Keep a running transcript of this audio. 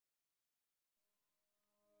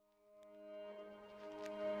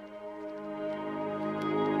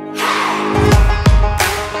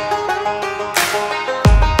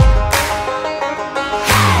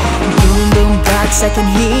I can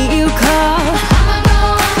hear you call.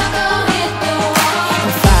 I'ma go hit the wall.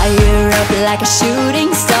 And fire up like a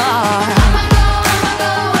shooting star. I'ma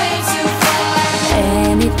go way too far.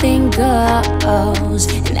 Anything goes,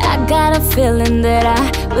 and I got a feeling that I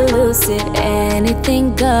will lose it.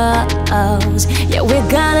 Anything goes, yeah, we're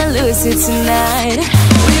gonna lose it tonight.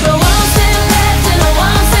 We go one step left and a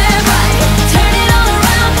one step right. Turn it all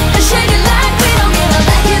around and shake it like we don't give a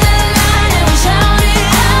back in the line. And we shout it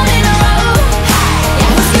out in a row. Yeah,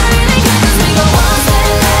 who's gonna really get this? We go one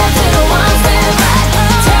step left and a one step right.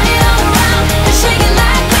 Turn it all around and shake it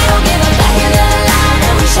like we don't give a back in the line.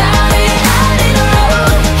 And we shout it out in a row.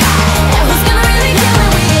 Yeah, who's gonna really get when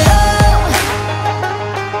we get up?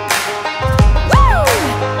 Woo!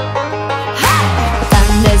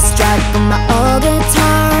 Thunderstruck on my old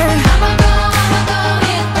guitar. I'ma go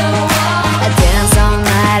hit the wall. I dance all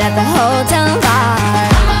night at the hotel bar.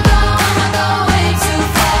 I'ma go way too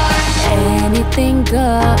far. Anything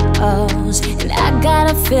goes, and I got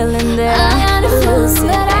a feeling that I will lose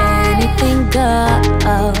it. Anything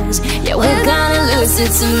goes, yeah, we're gonna lose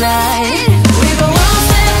it tonight. We go one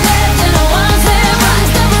step left and a one step right.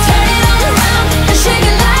 Turn it all around and shake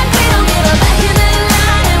it like we don't give a back in the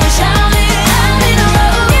line. And we shout it out in a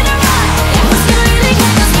row. Yeah, who's gonna really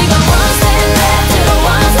get this? We go one step left and a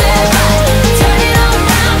one step right. Turn it all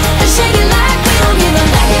around and shake it like we don't give a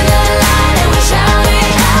back in the line. And we shout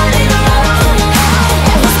it out in a row.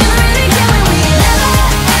 Yeah, who's gonna really get when we never,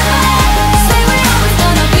 ever say we're always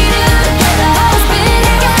gonna be together. Always be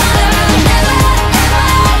together. Never,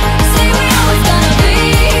 ever say we're always gonna be.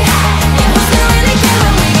 Yeah, who's gonna really get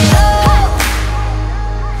when we get up?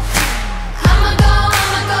 I'ma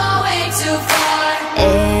go way too far.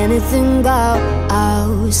 Anything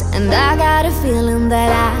goes, and I got a feeling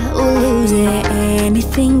that I will lose it.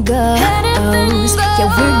 Anything goes, yeah,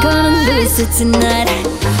 we're gonna lose it tonight.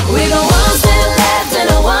 We go one step